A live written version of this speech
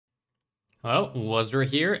Well, Waswere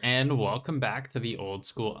here, and welcome back to the Old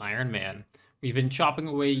School Ironman. We've been chopping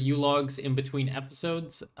away U-logs in between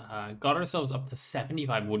episodes, got ourselves up to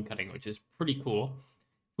 75 woodcutting, which is pretty cool.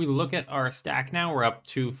 If we look at our stack now, we're up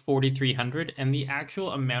to 4,300, and the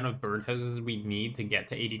actual amount of birdhouses we need to get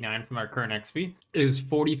to 89 from our current XP is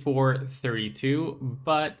 4432,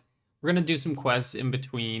 but we're going to do some quests in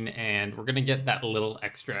between, and we're going to get that little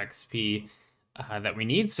extra XP that we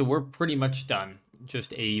need, so we're pretty much done.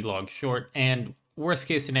 Just 80 logs short, and worst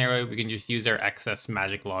case scenario, we can just use our excess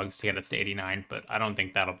magic logs to get us to 89, but I don't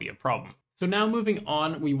think that'll be a problem. So now moving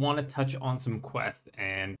on, we want to touch on some quests,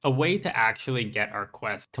 and a way to actually get our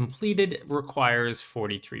quest completed requires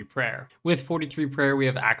 43 prayer. With 43 prayer, we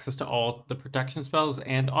have access to all the protection spells,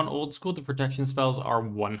 and on old school, the protection spells are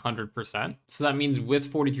 100%. So that means with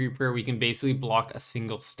 43 prayer, we can basically block a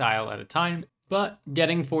single style at a time. But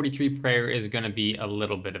getting 43 prayer is going to be a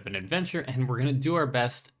little bit of an adventure, and we're going to do our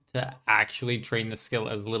best to actually train the skill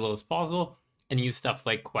as little as possible and use stuff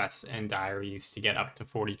like quests and diaries to get up to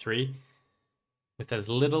 43 with as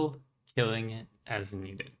little killing as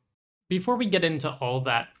needed. Before we get into all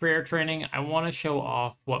that prayer training, I want to show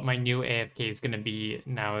off what my new AFK is going to be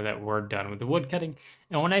now that we're done with the woodcutting.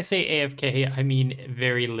 And when I say AFK, I mean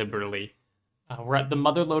very liberally. We're at the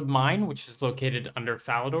Motherlode Mine, which is located under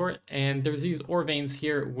Falador, and there's these ore veins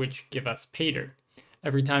here which give us pay dirt.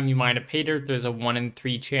 Every time you mine a pay dirt, there's a 1 in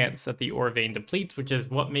 3 chance that the ore vein depletes, which is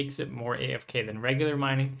what makes it more AFK than regular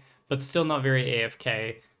mining, but still not very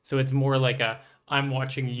AFK. So it's more like a I'm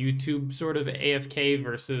watching YouTube sort of AFK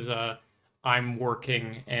versus I'm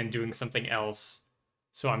working and doing something else,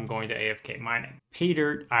 so I'm going to AFK mining. Pay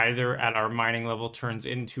dirt, either at our mining level, turns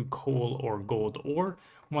into coal or gold ore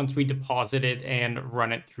once we deposit it and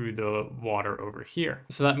run it through the water over here.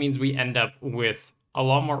 So that means we end up with a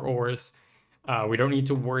lot more ores. We don't need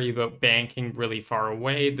to worry about banking really far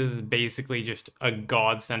away. This is basically just a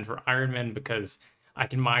godsend for Ironman because I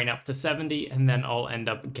can mine up to 70 and then I'll end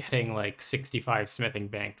up getting like 65 smithing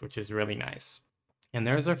banked, which is really nice. And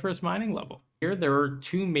there's our first mining level. Here there are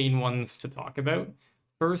two main ones to talk about.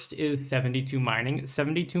 First is 72 mining.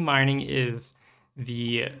 72 mining is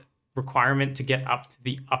the requirement to get up to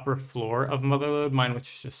the upper floor of Motherlode Mine, which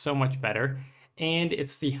is just so much better. And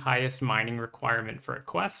it's the highest mining requirement for a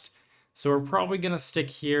quest. So we're probably going to stick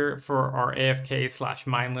here for our AFK /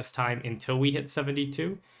 mineless time until we hit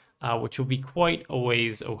 72, which will be quite a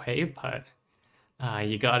ways away, but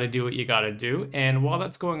you got to do what you got to do. And while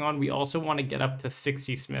that's going on, we also want to get up to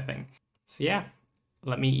 60 smithing. So yeah,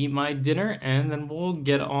 let me eat my dinner and then we'll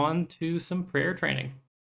get on to some prayer training.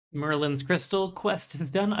 Merlin's Crystal quest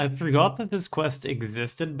is done. I forgot that this quest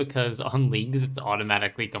existed because on Leagues it's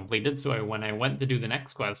automatically completed, so when I went to do the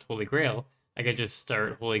next quest, Holy Grail, I could just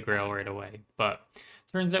start Holy Grail right away. But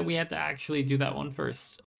turns out we had to actually do that one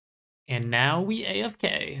first. And now we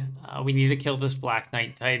AFK. We need to kill this Black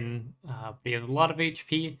Knight Titan. He has a lot of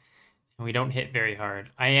HP, and we don't hit very hard.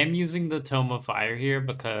 I am using the Tome of Fire here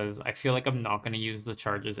because I feel like I'm not going to use the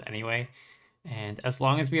charges anyway. And as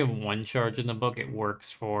long as we have one charge in the book, it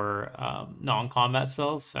works for non-combat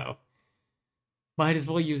spells, so might as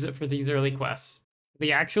well use it for these early quests.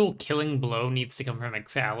 The actual killing blow needs to come from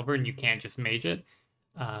Excalibur, and you can't just mage it.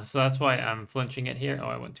 So that's why I'm flinching it here. Oh,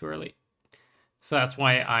 I went too early. So that's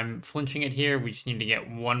why I'm flinching it here. We just need to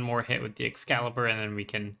get one more hit with the Excalibur, and then we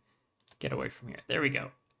can get away from here. There we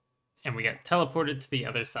go. And we got teleported to the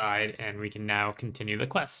other side, and we can now continue the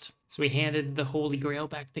quest. So we handed the Holy Grail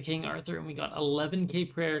back to King Arthur, and we got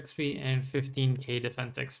 11k prayer XP and 15k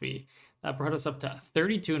defense XP. That brought us up to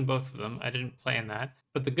 32 in both of them. I didn't plan that.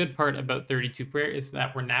 But the good part about 32 prayer is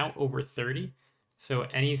that we're now over 30. So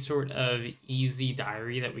any sort of easy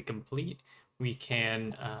diary that we complete, we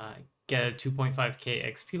can get a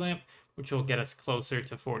 2.5k XP lamp, which will get us closer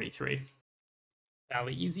to 43.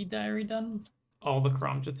 Valley Easy diary done. All the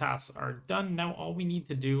Karamja tasks are done. Now all we need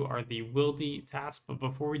to do are the Wildy tasks, but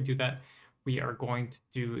before we do that, we are going to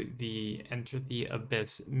do the Enter the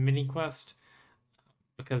Abyss mini quest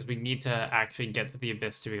because we need to actually get to the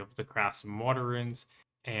Abyss to be able to craft some water runes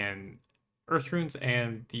and earth runes,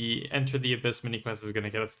 and the Enter the Abyss mini quest is going to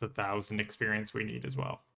get us the 1,000 experience we need as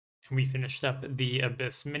well. And we finished up the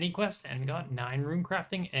Abyss mini quest and got 9 rune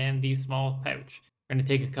crafting and the small pouch. We're going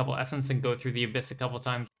to take a couple essence and go through the Abyss a couple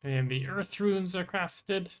times. And the earth runes are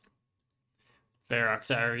crafted. Varrock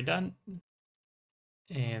diary done.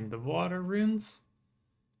 And the water runes.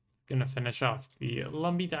 Gonna finish off the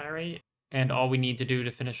Lumbee diary. And all we need to do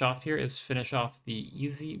to finish off here is finish off the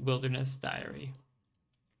Easy Wilderness diary.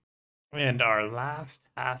 And our last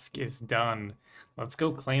task is done. Let's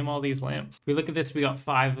go claim all these lamps. If we look at this, we got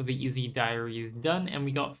 5 of the easy diaries done, and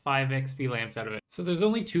we got 5 XP lamps out of it. So there's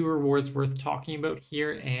only 2 rewards worth talking about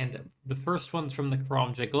here, and the first one's from the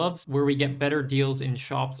Karamja gloves, where we get better deals in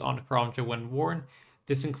shops on Karamja when worn.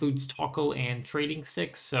 This includes toggle and trading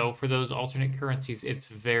sticks, so for those alternate currencies, it's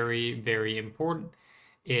very, very important.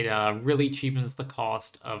 It really cheapens the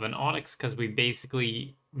cost of an Onyx because we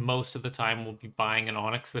basically, most of the time, will be buying an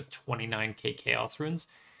Onyx with 29k Chaos Runes.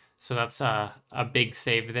 So that's a big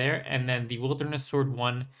save there. And then the Wilderness Sword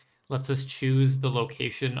one lets us choose the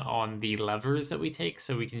location on the levers that we take.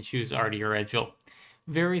 So we can choose Artie or Edgel.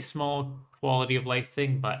 Very small quality of life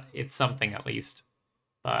thing, but it's something at least.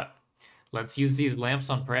 But let's use these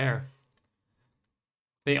lamps on prayer.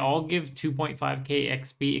 They all give 2.5k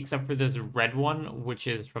XP except for this red one, which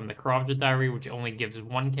is from the Karamja Diary, which only gives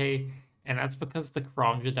 1k. And that's because the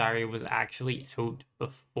Karamja Diary was actually out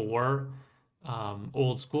before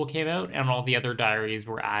Old School came out, and all the other diaries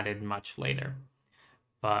were added much later.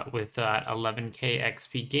 But with that 11k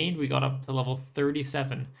XP gained, we got up to level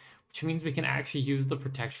 37, which means we can actually use the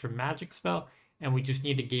Protect from Magic spell, and we just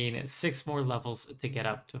need to gain 6 more levels to get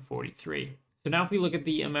up to 43. So now if we look at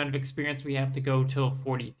the amount of experience we have to go till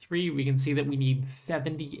 43, we can see that we need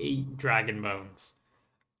 78 Dragon Bones.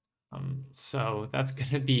 So that's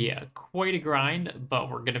going to be quite a grind, but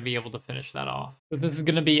we're going to be able to finish that off. So this is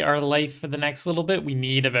going to be our life for the next little bit. We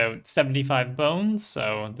need about 75 bones,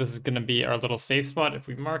 so this is going to be our little safe spot. If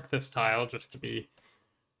we mark this tile just to be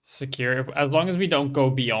secure, as long as we don't go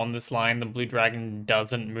beyond this line, the blue dragon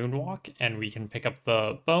doesn't moonwalk, and we can pick up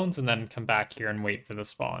the bones and then come back here and wait for the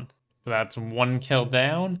spawn. So that's 1 kill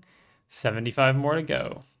down, 75 more to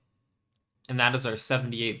go. And that is our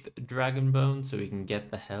 78th Dragon Bone, so we can get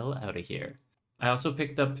the hell out of here. I also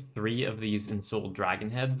picked up 3 of these Ensouled Dragon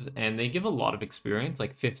Heads, and they give a lot of experience,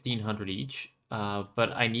 like 1500 each.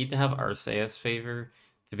 But I need to have Arceus favor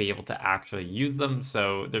to be able to actually use them,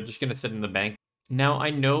 so they're just going to sit in the bank. Now, I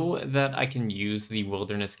know that I can use the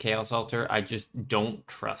Wilderness Chaos Altar, I just don't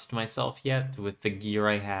trust myself yet with the gear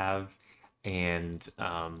I have and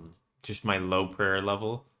just my low prayer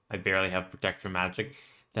level. I barely have Protect from Magic.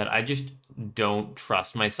 That I just don't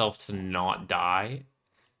trust myself to not die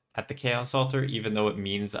at the Chaos Altar, even though it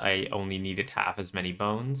means I only needed half as many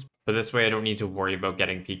bones. But this way I don't need to worry about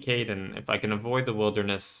getting PK'd, and if I can avoid the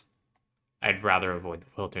Wilderness, I'd rather avoid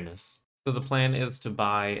the Wilderness. So the plan is to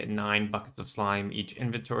buy 9 buckets of slime each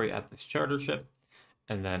inventory at this charter ship,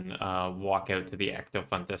 and then walk out to the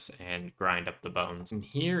Ectofuntus and grind up the bones. And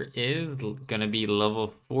here is gonna be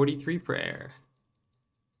level 43 prayer.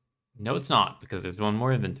 No, it's not, because there's 1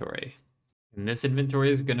 more inventory. And this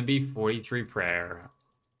inventory is going to be 43 prayer.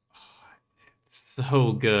 Oh, it's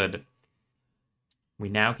so good. We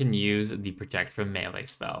now can use the Protect from Melee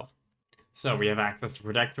spell. So we have access to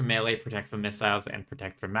Protect from Melee, Protect from Missiles, and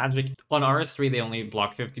Protect from Magic. On RS3, they only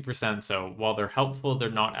block 50%, so while they're helpful, they're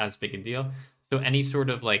not as big a deal. So any sort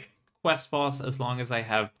of like quest boss, as long as I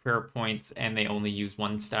have prayer points and they only use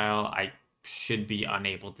 1 style, I should be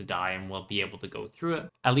unable to die and will be able to go through it.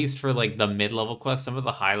 At least for like the mid-level quests. Some of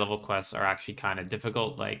the high-level quests are actually kind of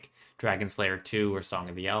difficult, like Dragon Slayer 2 or Song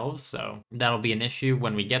of the Elves, so that'll be an issue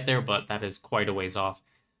when we get there, but that is quite a ways off.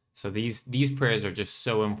 So these prayers are just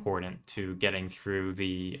so important to getting through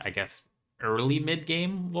the, I guess, early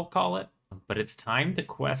mid-game, we'll call it. But it's time to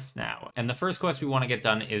quest now. And the first quest we want to get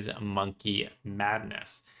done is Monkey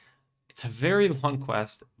Madness. It's a very long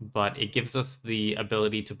quest, but it gives us the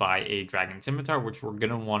ability to buy a Dragon Scimitar, which we're going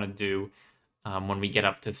to want to do when we get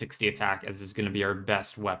up to 60 attack, as is going to be our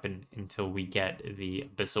best weapon until we get the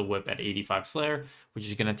Abyssal Whip at 85 Slayer, which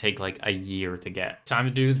is going to take like a year to get. Time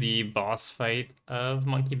to do the boss fight of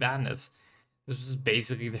Monkey Madness. This is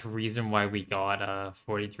basically the reason why we got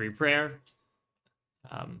 43 prayer.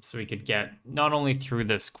 So we could get not only through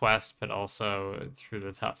this quest, but also through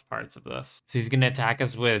the tough parts of this. So he's going to attack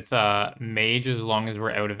us with Mage as long as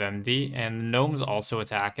we're out of MD, and the Gnomes also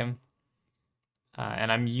attack him.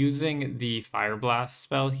 And I'm using the Fire Blast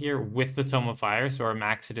spell here with the Tome of Fire, so our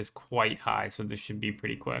max hit is quite high, so this should be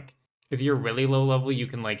pretty quick. If you're really low level, you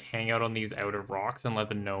can like hang out on these outer rocks and let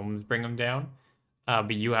the Gnomes bring them down.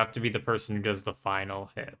 But you have to be the person who does the final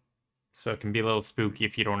hit. So it can be a little spooky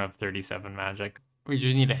if you don't have 37 magic. We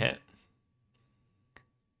just need a hit.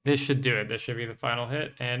 This should do it. This should be the final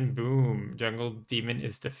hit. And boom, Jungle Demon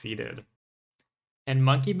is defeated. And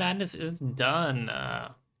Monkey Madness is done.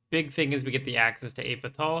 Big thing is we get the access to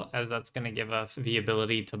Apatal, as that's going to give us the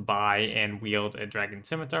ability to buy and wield a Dragon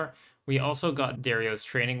Scimitar. We also got Dario's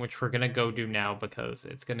training, which we're going to go do now because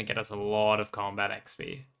it's going to get us a lot of combat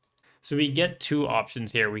XP. So we get two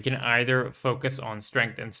options here. We can either focus on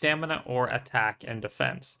strength and stamina or attack and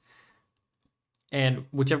defense. And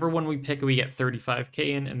whichever one we pick, we get 35k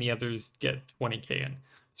in, and the others get 20k in.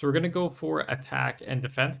 So we're going to go for attack and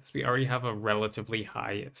defense because we already have a relatively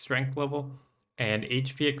high strength level. And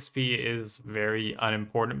HP XP is very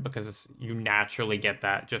unimportant because you naturally get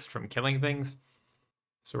that just from killing things.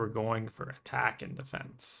 So we're going for attack and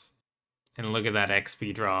defense. And look at that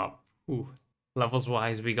XP drop. Ooh. Levels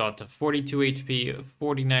wise, we got to 42 HP,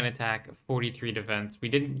 49 attack, 43 defense. We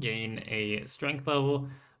didn't gain a strength level,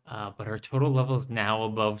 but our total level is now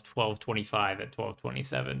above 1225 at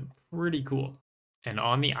 1227. Pretty cool. And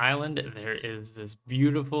on the island, there is this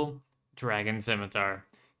beautiful dragon scimitar.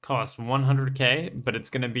 Costs 100k, but it's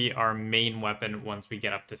going to be our main weapon once we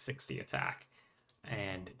get up to 60 attack.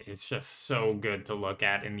 And it's just so good to look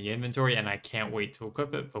at in the inventory, and I can't wait to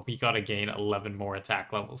equip it, but we gotta gain 11 more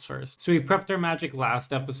attack levels first. So we prepped our magic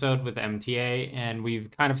last episode with MTA, and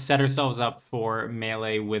we've kind of set ourselves up for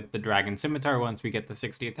melee with the dragon scimitar once we get to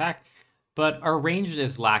 60 attack, but our range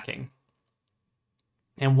is lacking.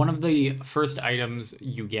 And one of the first items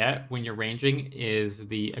you get when you're ranging is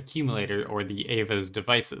the accumulator or the Ava's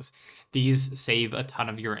devices. These save a ton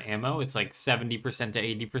of your ammo. It's like 70%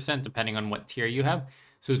 to 80% depending on what tier you have.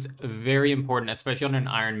 So it's very important, especially on an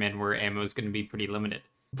Ironman where ammo is going to be pretty limited.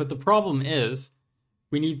 But the problem is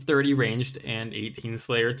we need 30 ranged and 18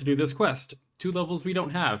 Slayer to do this quest. 2 levels we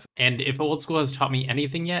don't have. And if Old School has taught me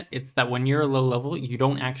anything yet, it's that when you're a low level, you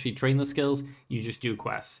don't actually train the skills, you just do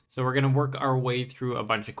quests. So we're going to work our way through a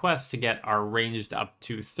bunch of quests to get our ranged up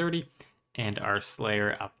to 30 and our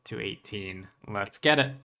Slayer up to 18. Let's get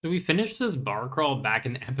it. So we finished this bar crawl back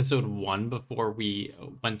in episode 1 before we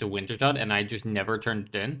went to Wintertod, and I just never turned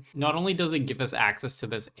it in. Not only does it give us access to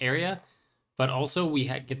this area, but also we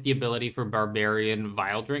get the ability for Barbarian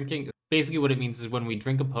Vial Drinking. Basically what it means is when we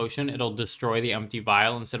drink a potion, it'll destroy the empty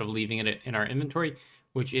vial instead of leaving it in our inventory,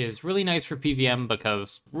 which is really nice for PVM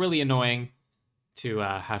because really annoying to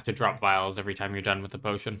have to drop vials every time you're done with the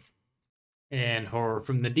potion. And Horror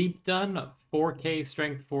from the Deep done, 4k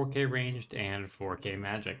strength, 4k ranged, and 4k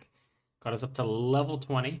magic. Got us up to level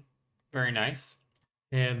 20, very nice.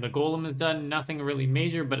 And the Golem is done, nothing really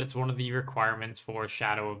major, but it's one of the requirements for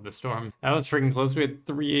Shadow of the Storm. That was freaking close, we had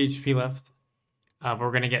 3 HP left. But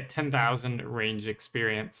we're going to get 10,000 range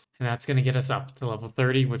experience. And that's going to get us up to level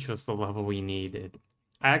 30, which was the level we needed.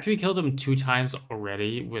 I actually killed him 2 times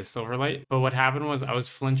already with Silverlight. But what happened was I was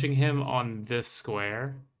flinching him on this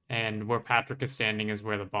square. And where Patrick is standing is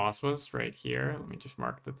where the boss was, right here. Let me just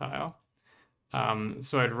mark the tile.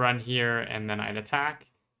 So I'd run here and then I'd attack.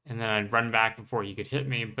 And then I'd run back before he could hit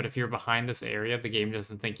me. But if you're behind this area, the game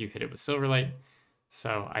doesn't think you hit it with Silverlight.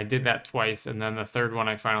 So I did that twice, and then the third one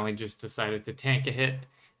I finally just decided to tank a hit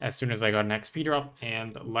as soon as I got an XP drop,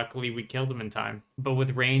 and luckily we killed him in time. But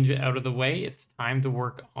with range out of the way, it's time to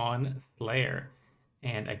work on Slayer.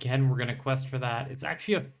 And again, we're going to quest for that. It's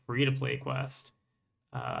actually a free-to-play quest.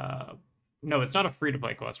 No, it's not a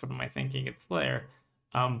free-to-play quest. What am I thinking? It's Slayer.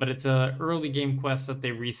 But it's a early game quest that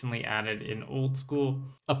they recently added in Old School.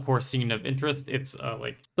 A portion of interest. It's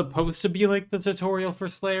like supposed to be like the tutorial for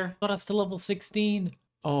Slayer. Got us to level 16.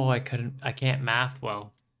 Oh, I can't math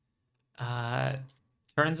well.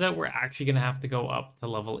 Turns out we're actually gonna have to go up to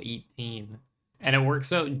level 18. And it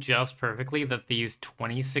works out just perfectly that these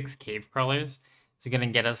 26 cave crawlers is gonna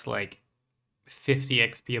get us like 50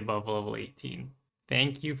 XP above level 18.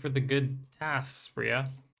 Thank you for the good tasks, Bria.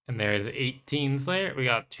 And there's 18 Slayer. We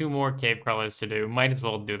got 2 more cave crawlers to do. Might as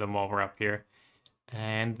well do them while we're up here.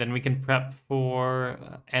 And then we can prep for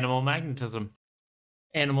animal magnetism.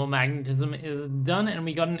 Animal magnetism is done, and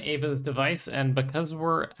we got an Ava's device. And because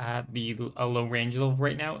we're at a low range level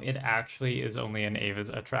right now, it actually is only an Ava's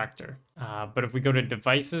attractor. But if we go to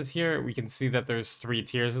devices here, we can see that there's 3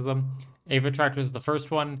 tiers of them. Ava attractor is the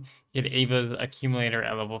first one. You get Ava's accumulator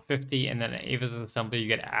at level 50, and then Ava's assembly you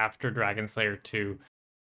get after Dragon Slayer 2.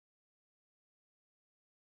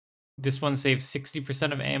 This one saves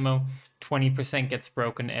 60% of ammo, 20% gets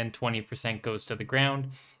broken, and 20% goes to the ground.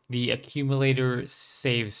 The accumulator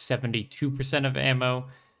saves 72% of ammo,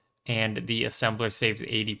 and the assembler saves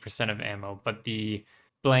 80% of ammo. But the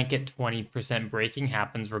blanket 20% breaking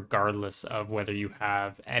happens regardless of whether you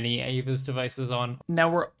have any Ava's devices on. Now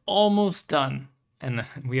we're almost done, and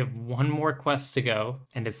we have 1 more quest to go,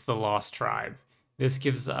 and it's the Lost Tribe. This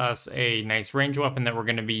gives us a nice range weapon that we're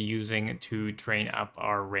going to be using to train up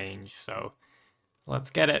our range. So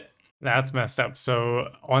let's get it. That's messed up.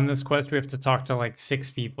 So on this quest, we have to talk to like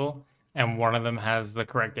 6 people, and one of them has the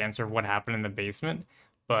correct answer of what happened in the basement.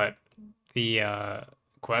 But the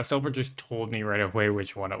Quest helper just told me right away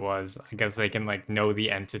which one it was. I guess they can like know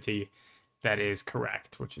the entity that is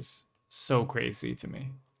correct, which is so crazy to me.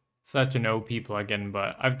 Such an OP plugin,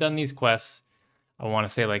 but I've done these quests, I want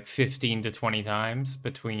to say like 15 to 20 times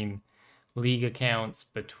between league accounts,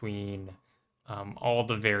 between all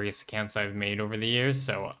the various accounts I've made over the years.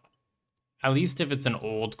 So at least if it's an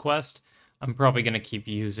old quest, I'm probably going to keep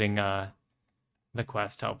using the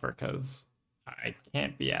quest helper because I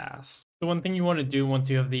can't be asked. The one thing you want to do once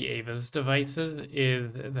you have the Ava's devices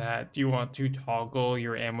is that you want to toggle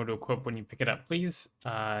your ammo to equip when you pick it up, please.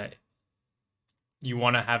 You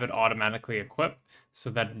want to have it automatically equipped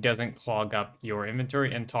so that it doesn't clog up your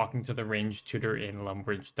inventory, and talking to the range tutor in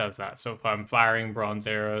Lumbridge does that. So if I'm firing bronze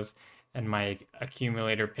arrows and my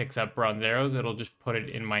accumulator picks up bronze arrows, it'll just put it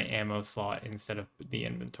in my ammo slot instead of the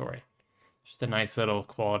inventory. Just a nice little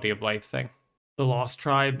quality of life thing. The Lost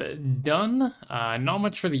Tribe done. Not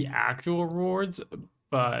much for the actual rewards,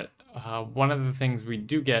 but one of the things we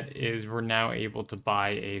do get is we're now able to buy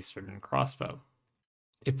a certain crossbow.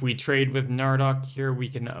 If we trade with Nardoc here, we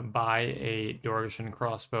can buy a Dorgan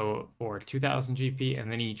crossbow for 2,000 GP,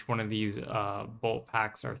 and then each one of these bolt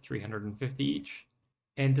packs are 350 each.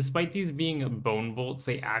 And despite these being bone bolts,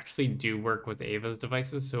 they actually do work with Ava's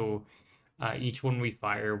devices, so each one we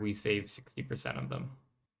fire, we save 60% of them.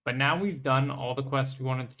 But now we've done all the quests we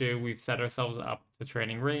wanted to do. We've set ourselves up to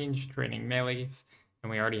training range, training melees,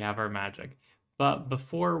 and we already have our magic. But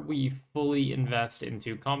before we fully invest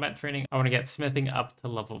into combat training, I want to get smithing up to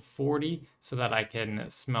level 40 so that I can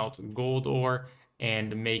smelt gold ore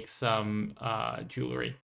and make some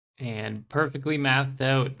jewelry. And perfectly mathed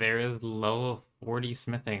out, there is level 40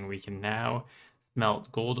 smithing. We can now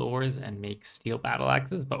smelt gold ores and make steel battle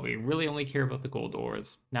axes, but we really only care about the gold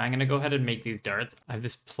ores. Now I'm going to go ahead and make these darts. I have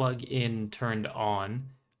this plug-in turned on,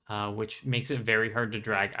 which makes it very hard to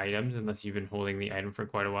drag items unless you've been holding the item for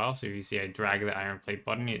quite a while. So if you see I drag the iron plate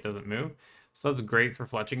button, it doesn't move. So that's great for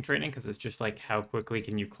fletching training because it's just like how quickly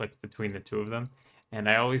can you click between the two of them. And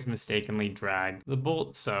I always mistakenly drag the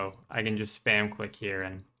bolt, so I can just spam click here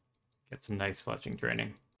and get some nice fletching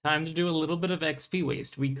training. Time to do a little bit of XP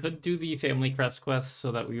waste. We could do the family crest quest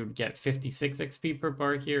so that we would get 56 XP per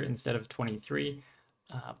bar here instead of 23.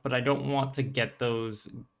 But I don't want to get those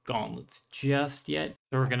gauntlets just yet.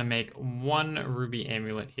 So we're going to make one ruby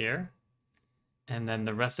amulet here. And then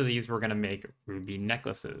the rest of these we're going to make ruby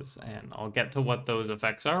necklaces. And I'll get to what those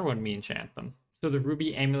effects are when we enchant them. So the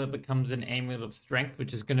ruby amulet becomes an amulet of strength,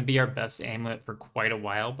 which is going to be our best amulet for quite a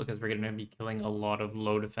while because we're going to be killing a lot of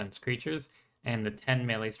low defense creatures. And the 10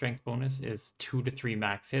 melee strength bonus is 2 to 3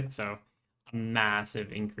 max hit, so a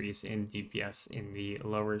massive increase in DPS in the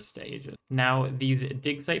lower stages. Now, these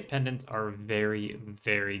dig site pendants are very,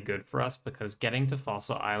 very good for us because getting to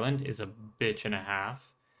Fossil Island is a bitch and a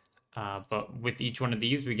half. But with each one of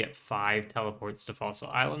these, we get 5 teleports to Fossil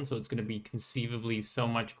Island, so it's going to be conceivably so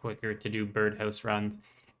much quicker to do birdhouse runs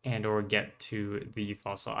and or get to the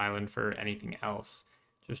Fossil Island for anything else.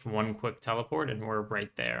 Just one quick teleport and we're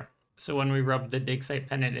right there. So when we rub the dig site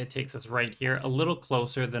pendant, it takes us right here, a little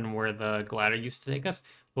closer than where the glider used to take us,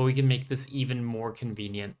 but we can make this even more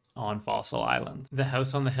convenient on Fossil Island. The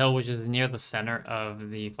house on the hill, which is near the center of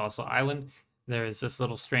the Fossil Island, there is this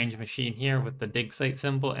little strange machine here with the dig site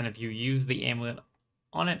symbol, and if you use the amulet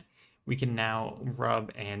on it, we can now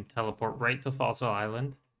rub and teleport right to Fossil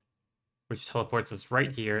Island, which teleports us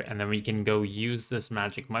right here, and then we can go use this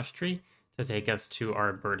magic mush tree to take us to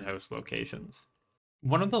our birdhouse locations.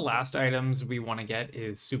 One of the last items we want to get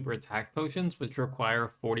is super attack potions, which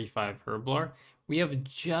require 45 herblore. We have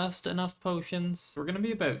just enough potions. We're going to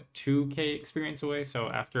be about 2k experience away, so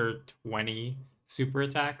after 20 super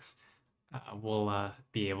attacks, we'll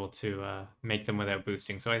be able to make them without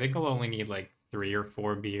boosting. So I think I'll only need like 3 or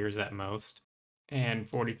 4 beers at most. And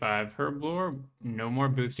 45 herblore, no more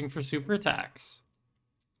boosting for super attacks.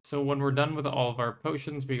 So when we're done with all of our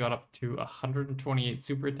potions, we got up to 128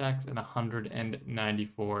 super attacks and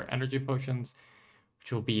 194 energy potions,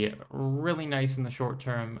 which will be really nice in the short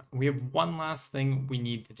term. We have one last thing we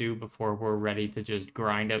need to do before we're ready to just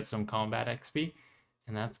grind out some combat XP,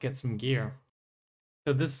 and that's get some gear.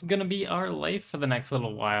 So this is going to be our life for the next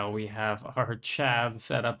little while. We have our chav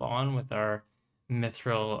set up on with our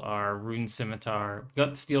mithril, our rune scimitar. We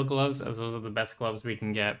got steel gloves, as those are the best gloves we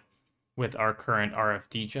can get. With our current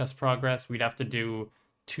RFD chest progress, we'd have to do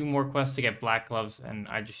 2 more quests to get black gloves, and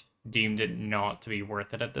I just deemed it not to be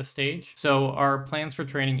worth it at this stage. So our plans for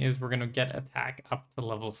training is we're going to get attack up to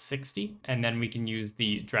level 60, and then we can use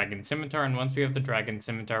the dragon scimitar, and once we have the dragon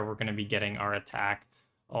scimitar, we're going to be getting our attack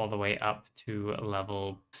all the way up to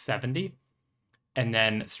level 70. And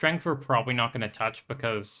then strength we're probably not going to touch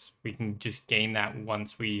because we can just gain that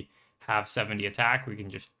once we have 70 attack. We can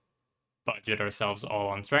just budget ourselves all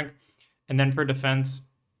on strength. And then for defense,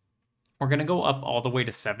 we're going to go up all the way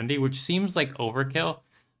to 70, which seems like overkill,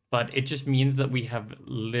 but it just means that we have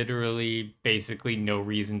literally basically no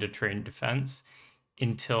reason to train defense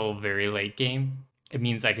until very late game. It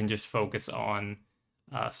means I can just focus on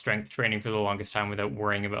strength training for the longest time without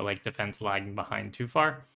worrying about like defense lagging behind too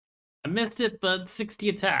far. I missed it, but 60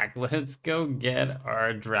 attack. Let's go get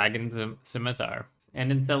our Dragon Scimitar.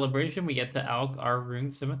 And in celebration, we get to Alk our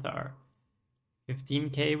Rune Scimitar.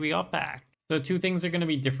 15k we got back. So two things are going to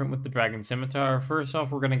be different with the Dragon Scimitar. First off,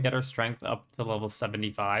 we're going to get our strength up to level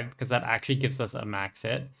 75, because that actually gives us a max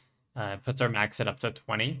hit. It puts our max hit up to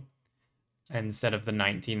 20, instead of the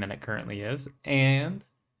 19 that it currently is. And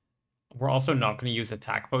we're also not going to use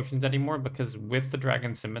attack potions anymore, because with the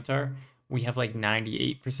Dragon Scimitar, we have like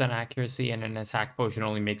 98% accuracy, and an attack potion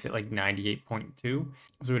only makes it like 98.2.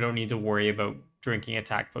 So we don't need to worry about drinking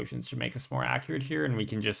attack potions to make us more accurate here, and we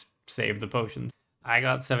can just save the potions. I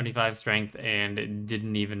got 75 strength and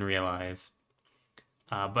didn't even realize.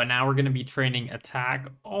 But now we're going to be training attack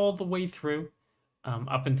all the way through,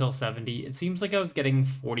 up until 70. It seems like I was getting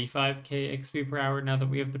 45k XP per hour now that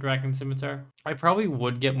we have the Dragon Scimitar. I probably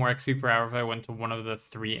would get more XP per hour if I went to one of the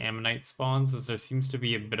 3 Ammonite spawns, as there seems to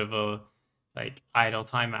be a bit of a like idle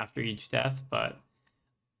time after each death, but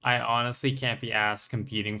I honestly can't be asked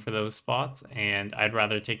competing for those spots, and I'd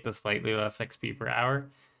rather take the slightly less XP per hour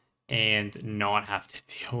and not have to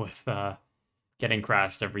deal with getting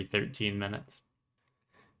crashed every 13 minutes.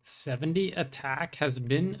 70 attack has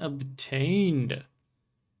been obtained.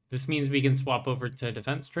 This means we can swap over to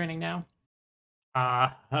defense training now.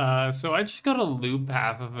 So I just got to loop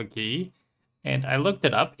half of a key, and I looked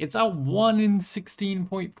it up. It's a 1 in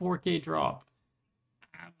 16.4k drop.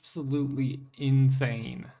 Absolutely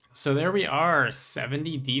insane. So there we are,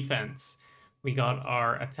 70 defense. We got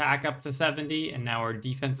our attack up to 70, and now our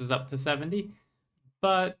defense is up to 70.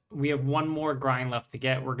 But we have one more grind left to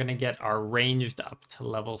get. We're going to get our ranged up to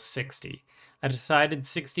level 60. I decided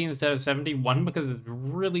 60 instead of 70, one, because it's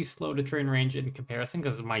really slow to train range in comparison,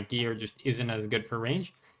 because my gear just isn't as good for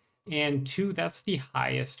range. And two, that's the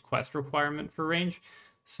highest quest requirement for range.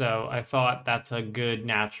 So I thought that's a good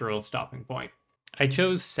natural stopping point. I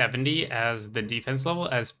chose 70 as the defense level,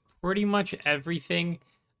 as pretty much everything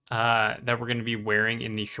that we're going to be wearing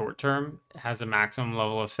in the short term has a maximum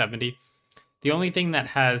level of 70. The only thing that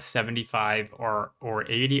has 75 or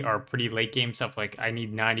 80 are pretty late game stuff. Like I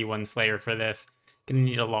need 91 Slayer for this. Gonna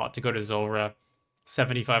need a lot to go to Zulrah.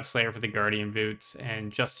 75 Slayer for the Guardian Boots,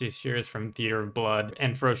 and Justice Shears from Theater of Blood,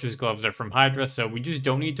 and Ferocious Gloves are from Hydra, so we just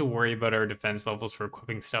don't need to worry about our defense levels for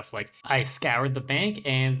equipping stuff like I scoured the bank,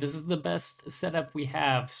 and this is the best setup we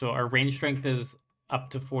have. So our range strength is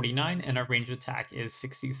up to 49, and our range attack is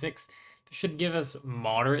 66. This should give us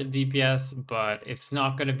moderate DPS, but it's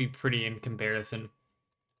not going to be pretty in comparison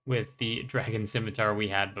with the Dragon Scimitar we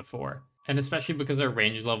had before. And especially because our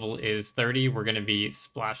range level is 30, we're going to be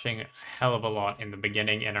splashing a hell of a lot in the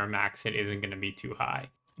beginning, and our max hit isn't going to be too high.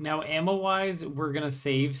 Now, ammo-wise, we're going to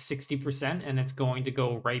save 60%, and it's going to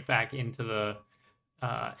go right back into the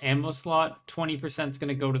ammo slot. 20% is going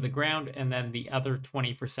to go to the ground, and then the other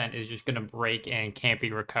 20% is just going to break and can't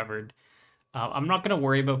be recovered. I'm not going to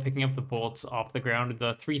worry about picking up the bolts off the ground.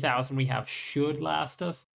 The 3,000 we have should last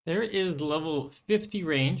us. There is level 50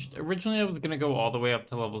 ranged. Originally, I was going to go all the way up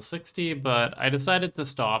to level 60, but I decided to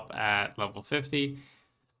stop at level 50.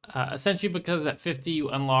 Essentially because at 50, you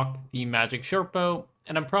unlock the magic short bow,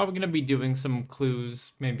 and I'm probably going to be doing some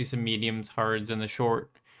clues, maybe some mediums, hards in the short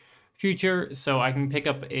future, so I can pick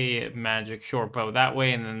up a magic short bow that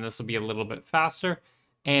way, and then this will be a little bit faster.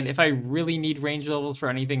 And if I really need range levels for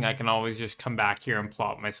anything, I can always just come back here and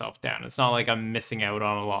plop myself down. It's not like I'm missing out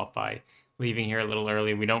on a lot by leaving here a little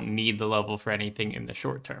early. We don't need the level for anything in the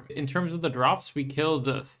short term. In terms of the drops, we killed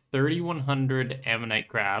 3,100 Ammonite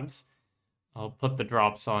crabs. I'll put the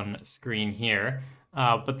drops on screen here.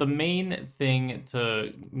 But the main thing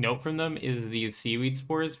to note from them is these seaweed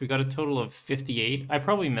spores. We got a total of 58. I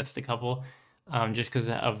probably missed a couple just because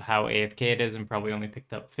of how AFK it is, and probably only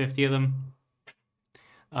picked up 50 of them.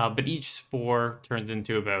 But each spore turns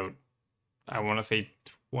into about, I want to say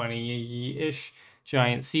 20-ish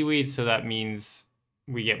giant seaweed. So that means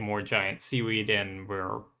we get more giant seaweed, and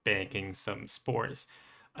we're banking some spores.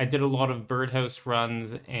 I did a lot of birdhouse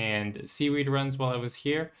runs and seaweed runs while I was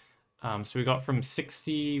here. So we got from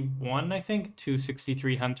 61, I think, to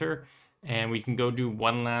 63 hunter. And we can go do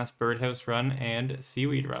one last birdhouse run and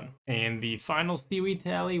seaweed run. And the final seaweed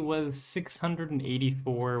tally was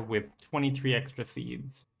 684 with 23 extra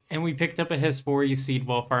seeds. And we picked up a Hesperia seed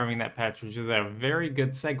while farming that patch, which is a very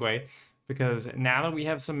good segue, because now that we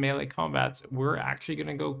have some melee combats, we're actually going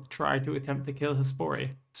to go try to attempt to kill Hesperia.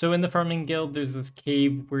 So in the farming guild, there's this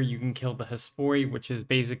cave where you can kill the Hesperia, which is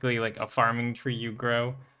basically like a farming tree you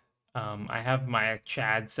grow. I have my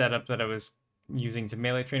Chad set up that I was using to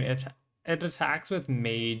melee train. It attacks with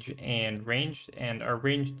mage and ranged, and our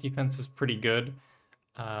ranged defense is pretty good.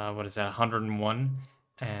 What is that, 101?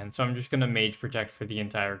 And so I'm just going to mage protect for the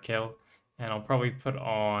entire kill. And I'll probably put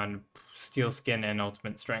on steel skin and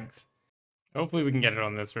ultimate strength. Hopefully we can get it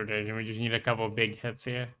on this rotation. We just need a couple of big hits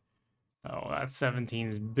here. Oh, that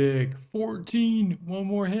 17's big. 14! One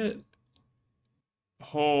more hit.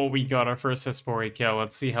 Oh, we got our first Hesperia kill.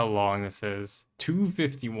 Let's see how long this is.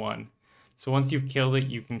 251. So once you've killed it,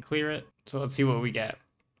 you can clear it. So let's see what we get.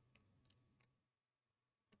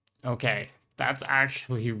 Okay, that's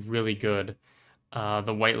actually really good.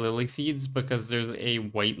 The white lily seeds, because there's a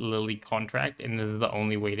white lily contract, and this is the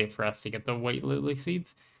only way for us to get the white lily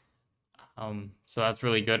seeds. So that's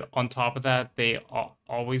really good. On top of that, they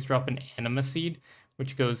always drop an anima seed,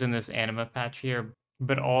 which goes in this anima patch here.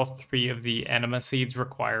 But all 3 of the anima seeds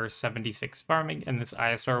require 76 farming, and this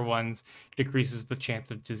ISR ones decreases the chance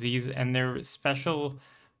of disease. And they're special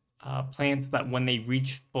plants that when they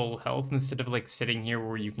reach full health, instead of like sitting here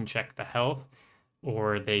where you can check the health,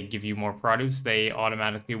 or they give you more produce, they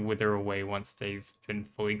automatically wither away once they've been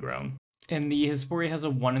fully grown. And the Hesperia has a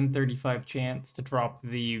 1 in 35 chance to drop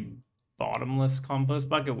the bottomless compost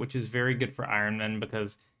bucket, which is very good for Ironman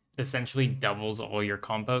because it essentially doubles all your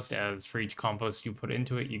compost, as for each compost you put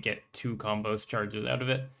into it, you get 2 compost charges out of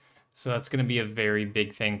it. So that's going to be a very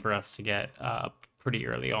big thing for us to get pretty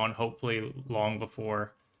early on, hopefully long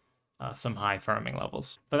before some high farming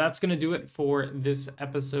levels. But that's going to do it for this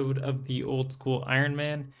episode of the Old School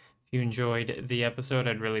Ironman. If you enjoyed the episode,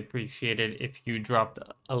 I'd really appreciate it if you dropped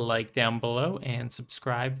a like down below and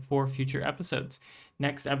subscribe for future episodes.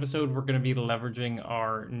 Next episode, we're going to be leveraging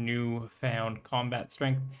our newfound combat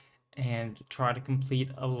strength and try to complete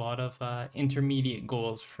a lot of intermediate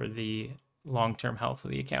goals for the long-term health of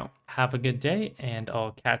the account. Have a good day, and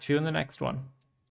I'll catch you in the next one.